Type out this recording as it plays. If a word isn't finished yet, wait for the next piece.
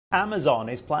Amazon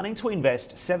is planning to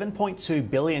invest $7.2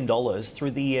 billion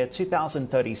through the year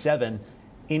 2037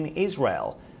 in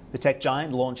Israel. The tech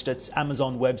giant launched its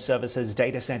Amazon Web Services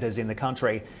data centers in the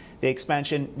country, the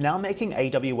expansion now making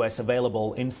AWS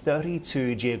available in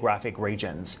 32 geographic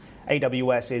regions.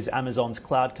 AWS is Amazon's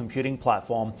cloud computing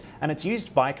platform, and it's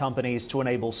used by companies to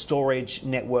enable storage,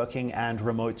 networking, and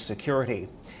remote security.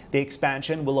 The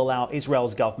expansion will allow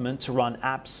Israel's government to run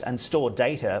apps and store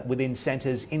data within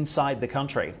centers inside the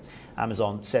country.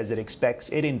 Amazon says it expects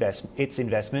its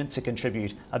investment to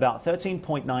contribute about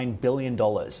 $13.9 billion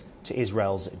to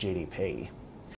Israel's GDP.